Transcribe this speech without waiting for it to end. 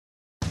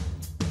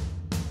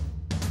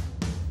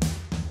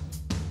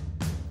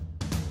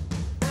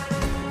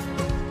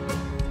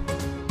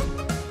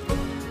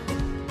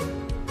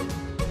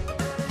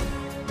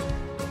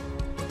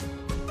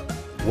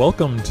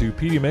Welcome to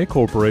PDMA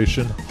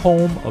Corporation,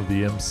 home of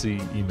the MC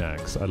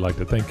Emax. I'd like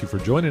to thank you for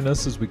joining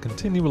us as we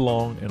continue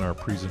along in our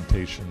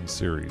presentation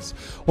series.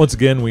 Once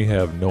again, we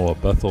have Noah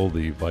Bethel,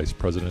 the Vice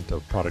President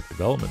of Product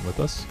Development,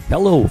 with us.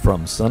 Hello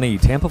from sunny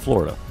Tampa,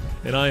 Florida.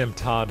 And I am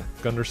Todd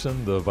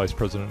Gunderson, the Vice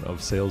President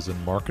of Sales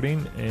and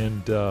Marketing.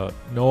 And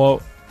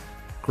Noah,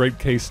 great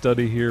case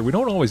study here. We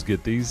don't always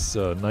get these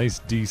nice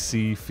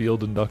DC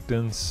field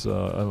inductance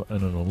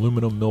and an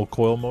aluminum mill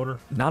coil motor.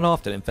 Not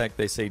often. In fact,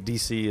 they say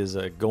DC is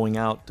a going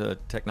out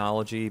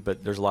technology,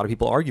 but there's a lot of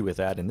people argue with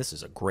that, and this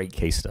is a great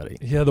case study.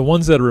 Yeah, the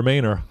ones that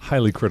remain are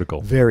highly critical.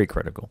 Very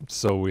critical.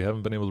 So we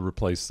haven't been able to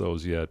replace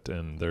those yet,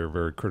 and they're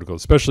very critical,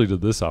 especially to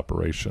this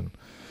operation.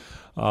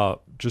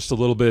 Just a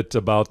little bit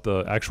about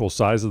the actual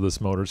size of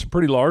this motor. It's a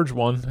pretty large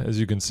one, as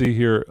you can see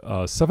here,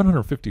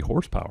 750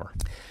 horsepower.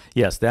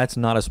 Yes, that's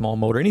not a small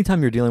motor.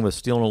 Anytime you're dealing with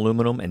steel and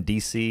aluminum and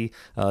DC,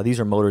 these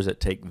are motors that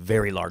take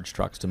very large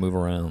trucks to move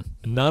around.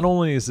 Not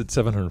only is it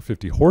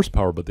 750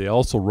 horsepower, but they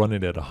also run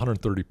it at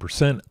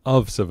 130%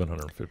 of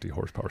 750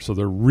 horsepower. So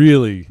they're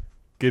really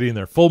getting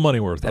their full money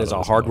worth. That is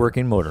a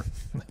hard-working motor.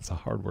 That's a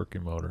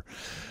hard-working motor.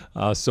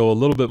 So a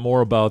little bit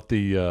more about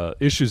the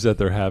issues that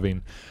they're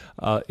having.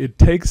 It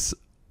takes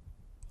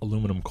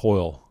aluminum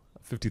coil,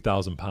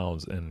 50,000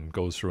 pounds, and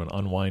goes through an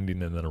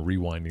unwinding and then a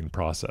rewinding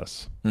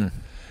process.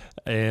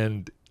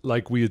 And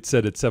like we had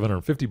said, it's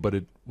 750, but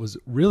it was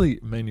really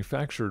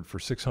manufactured for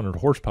 600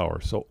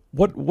 horsepower. So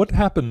what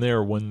happened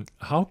there?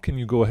 How can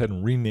you go ahead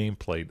and rename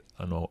plate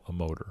a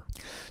motor?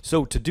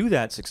 So to do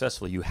that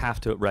successfully, you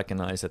have to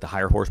recognize that the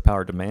higher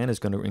horsepower demand is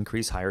going to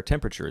increase higher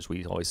temperatures.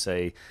 We always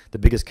say the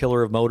biggest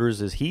killer of motors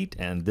is heat,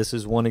 and this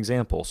is one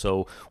example.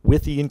 So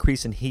with the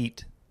increase in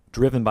heat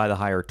driven by the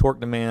higher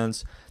torque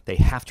demands, they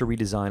have to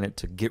redesign it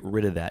to get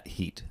rid of that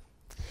heat.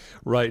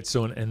 Right.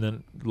 So, and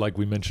then, like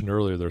we mentioned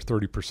earlier, they're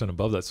 30%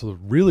 above that. So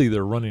really,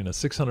 they're running a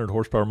 600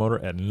 horsepower motor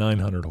at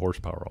 900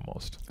 horsepower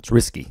almost. It's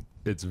risky.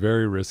 It's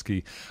very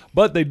risky.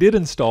 But they did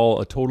install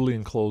a totally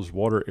enclosed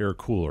water air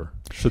cooler.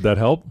 Should that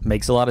help?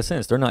 Makes a lot of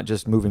sense. They're not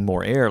just moving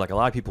more air. Like a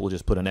lot of people will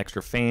just put an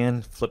extra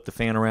fan, flip the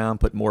fan around,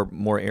 put more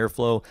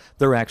airflow.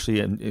 They're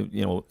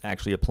actually,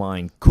 actually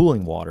applying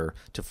cooling water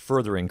to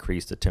further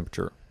increase the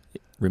temperature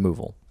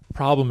removal.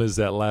 Problem is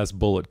that last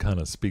bullet kind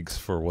of speaks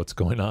for what's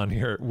going on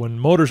here. When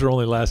motors are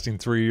only lasting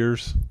 3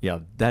 years, yeah,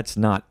 that's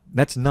not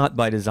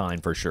by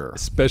design for sure.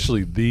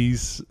 Especially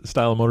these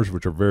style of motors,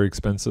 which are very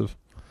expensive.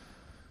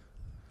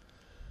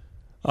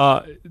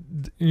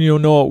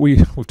 Noah,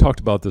 we've talked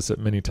about this at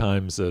many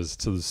times as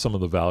to some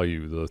of the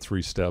value, the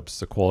 3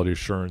 steps, the quality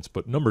assurance.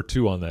 But number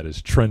 2 on that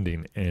is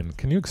trending. And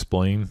can you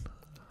explain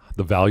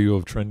the value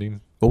of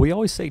trending? Well, we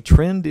always say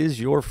trend is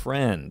your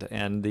friend,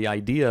 and the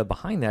idea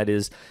behind that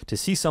is to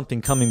see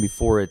something coming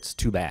before it's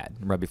too bad,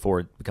 right before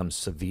it becomes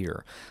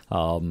severe.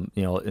 And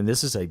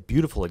this is a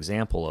beautiful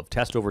example of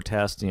test over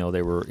test.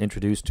 They were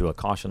introduced to a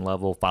caution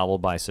level,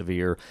 followed by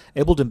severe,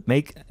 able to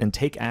make and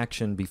take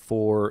action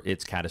before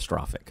it's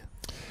catastrophic.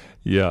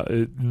 Yeah,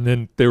 and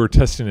then they were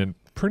testing it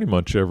pretty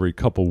much every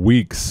couple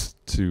weeks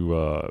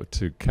to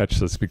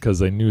catch this because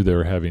they knew they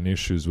were having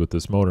issues with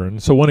this motor.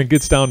 And so when it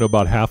gets down to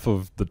about half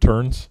of the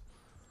turns,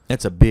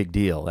 that's a big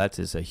deal. That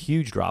is a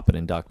huge drop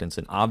in inductance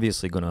and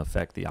obviously going to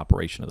affect the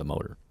operation of the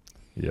motor.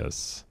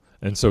 Yes.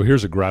 And so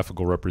here's a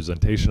graphical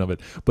representation of it.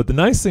 But the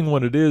nice thing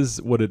what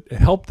it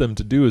helped them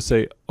to do is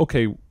say,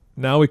 okay,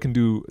 now we can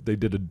do, they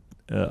did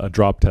a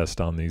drop test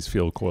on these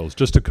field coils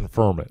just to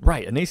confirm it.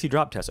 Right, an AC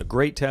drop test, a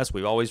great test.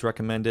 We always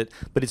recommend it,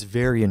 but it's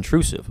very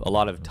intrusive. A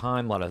lot of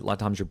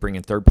times you're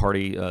bringing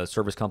third-party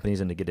service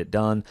companies in to get it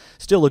done.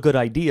 Still a good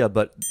idea,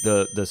 but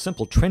the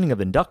simple training of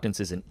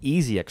inductance is an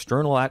easy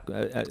external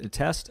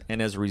test,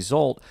 and as a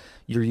result,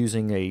 you're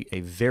using a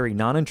very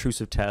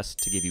non-intrusive test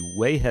to give you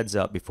way heads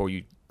up before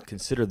you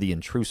consider the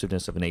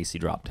intrusiveness of an AC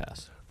drop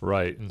test.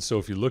 Right, and so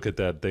if you look at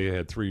that, they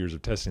had 3 years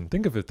of testing.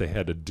 Think of if they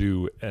had to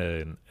do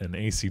an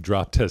AC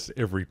drop test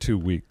every 2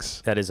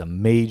 weeks. That is a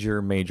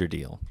major, major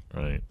deal.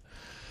 Right.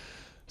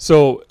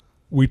 So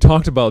we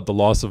talked about the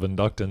loss of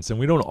inductance, and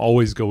we don't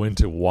always go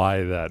into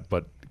why that,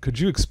 but could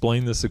you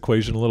explain this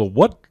equation a little?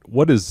 What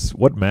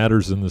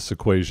matters in this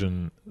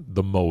equation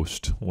the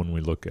most when we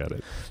look at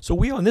it? So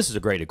and this is a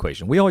great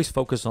equation. We always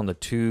focus on the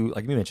two,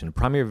 like we mentioned,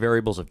 primary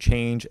variables of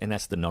change, and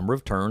that's the number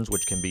of turns,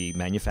 which can be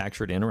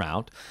manufactured in or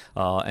out,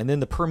 and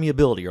then the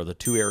permeability are the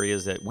 2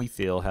 areas that we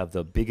feel have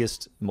the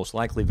biggest, most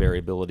likely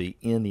variability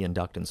in the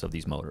inductance of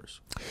these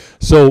motors.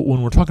 So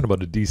when we're talking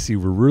about a DC,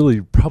 we're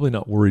really probably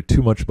not worried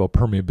too much about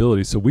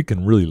permeability, so we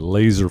can really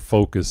laser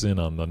focus in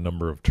on the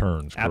number of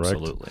turns, correct?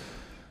 Absolutely.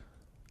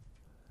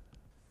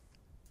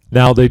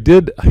 Now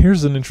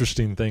here's an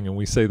interesting thing, and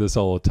we say this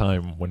all the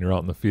time when you're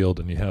out in the field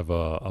and you have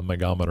a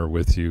megometer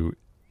with you.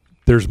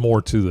 there's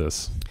more to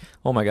this.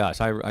 Oh my gosh,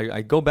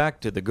 I go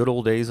back to the good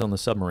old days on the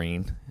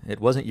submarine. It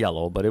wasn't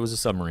yellow, but it was a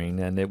submarine,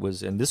 and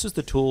this is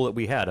the tool that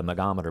we had, a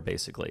magometer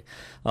basically,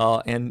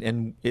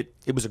 and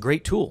it was a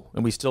great tool,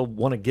 and we still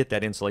want to get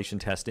that insulation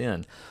test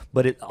in,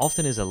 but it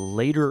often is a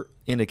later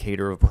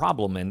indicator of a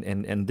problem,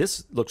 and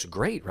this looks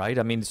great, right?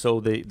 I mean, so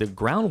the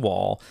ground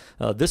wall,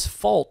 this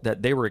fault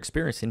that they were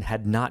experiencing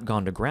had not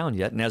gone to ground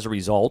yet, and as a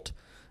result,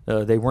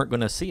 they weren't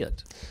going to see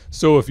it.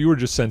 So if you were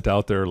just sent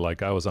out there,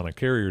 like I was on a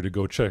carrier, to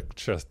go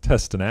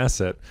test an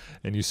asset,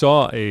 and you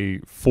saw a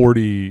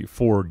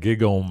 44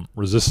 gig ohm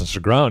resistance to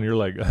ground, you're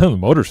like, the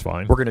motor's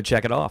fine. We're going to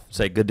check it off.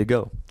 Say good to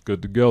go.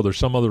 Good to go. There's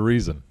some other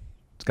reason.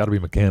 It's got to be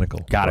mechanical.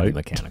 Got to right? be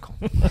mechanical.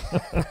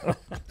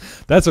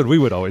 That's what we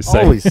would always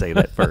say. Always say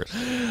that first.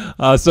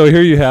 So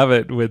here you have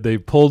it. They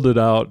pulled it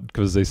out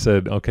because they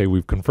said, okay,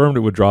 we've confirmed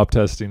it with drop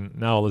testing.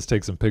 Now let's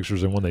take some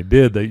pictures. And when they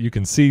did, you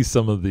can see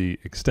some of the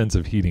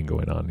extensive heating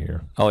going on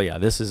here. Oh yeah,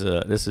 this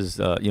is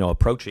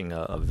approaching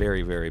a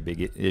very, very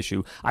big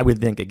issue. I would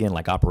think, again,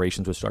 like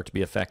operations would start to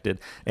be affected.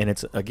 And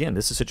it's, again,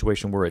 this is a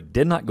situation where it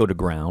did not go to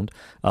ground,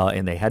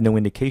 and they had no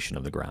indication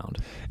of the ground.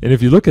 And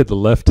if you look at the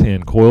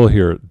left-hand coil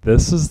here,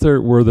 this is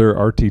where their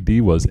RTD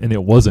was, and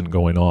it wasn't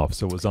going off,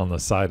 so it was on the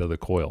side of the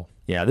coil.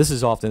 Yeah, this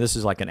is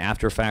like an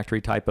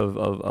after-factory type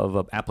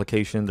of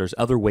application. There's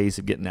other ways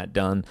of getting that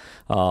done.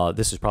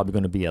 This is probably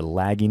going to be a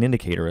lagging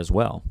indicator as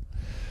well.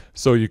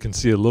 So you can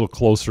see a little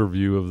closer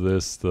view of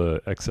this, the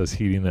excess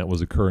heating that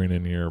was occurring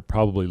in here,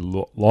 probably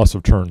loss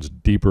of turns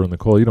deeper in the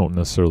coil. You don't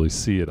necessarily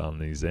see it on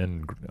these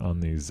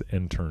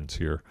end turns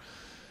here.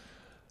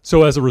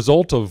 So as a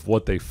result of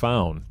what they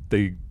found,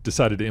 they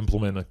decided to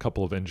implement a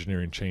couple of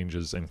engineering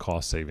changes and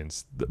cost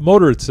savings. The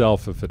motor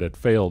itself, if it had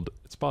failed,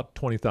 it's about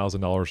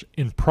 $20,000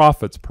 in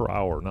profits per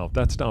hour. Now, if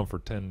that's down for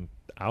 10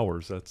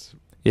 hours,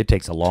 it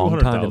takes a long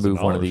time to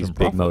move one of these big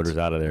profits. motors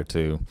out of there,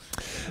 too.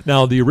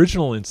 Now, the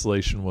original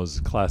installation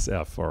was Class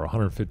F, or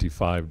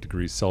 155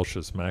 degrees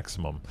Celsius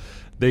maximum.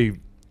 They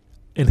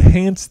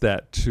enhanced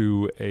that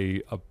to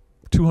a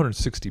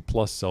 260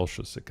 plus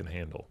Celsius it can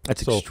handle.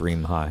 That's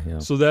extreme high. Yeah.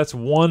 So that's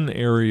one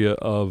area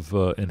of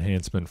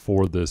enhancement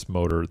for this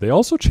motor. They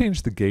also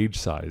changed the gauge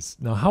size.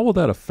 Now, how will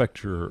that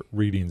affect your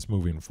readings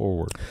moving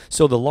forward?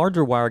 So the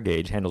larger wire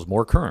gauge handles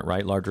more current,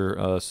 right?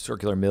 Larger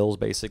circular mills,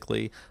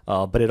 basically.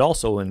 But it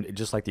also, and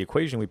just like the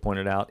equation we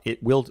pointed out,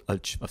 it will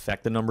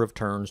affect the number of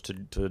turns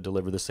to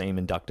deliver the same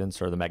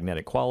inductance or the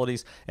magnetic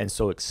qualities, and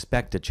so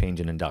expect a change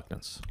in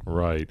inductance.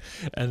 Right.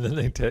 And then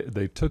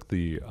they took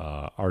the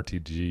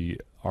RTD,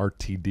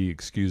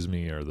 excuse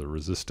me, or the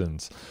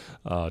resistance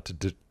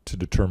to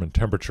determine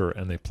temperature,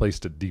 and they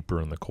placed it deeper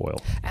in the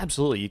coil.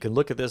 Absolutely. You can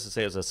look at this and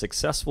say it's a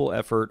successful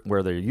effort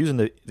where they're using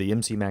the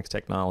MC Max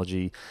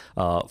technology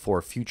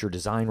for future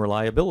design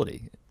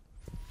reliability.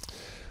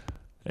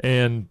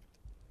 And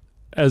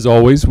as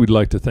always, we'd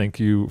like to thank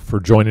you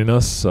for joining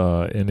us.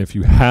 And if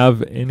you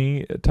have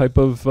any type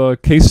of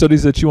case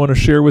studies that you want to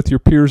share with your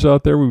peers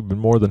out there, we've been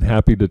more than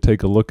happy to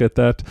take a look at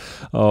that.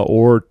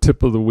 Or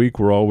tip of the week,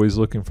 we're always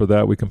looking for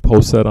that. We can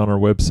post that on our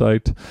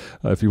website.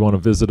 If you want to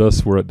visit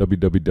us, we're at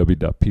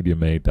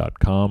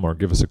www.pdma.com, or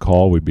give us a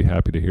call. We'd be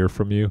happy to hear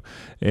from you.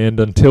 And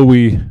until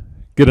we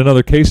get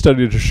another case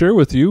study to share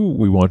with you,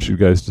 we want you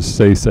guys to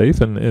stay safe.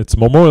 And it's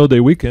Memorial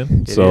Day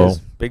weekend. It is.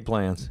 Big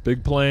plans.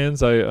 Big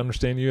plans. I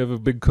understand you have a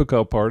big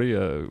cookout party.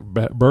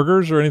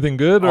 Burgers or anything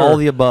good? All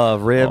the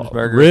above. Ribs,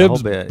 burgers,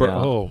 ribs, the whole bit. Yeah.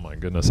 Oh, my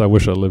goodness. I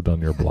wish I lived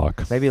on your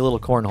block. Maybe a little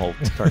cornhole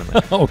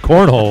tournament. Oh,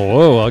 cornhole.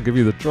 Oh, I'll give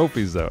you the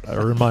trophies that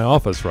are in my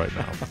office right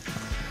now.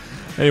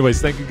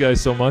 Anyways, thank you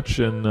guys so much,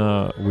 and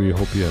we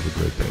hope you have a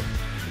great day.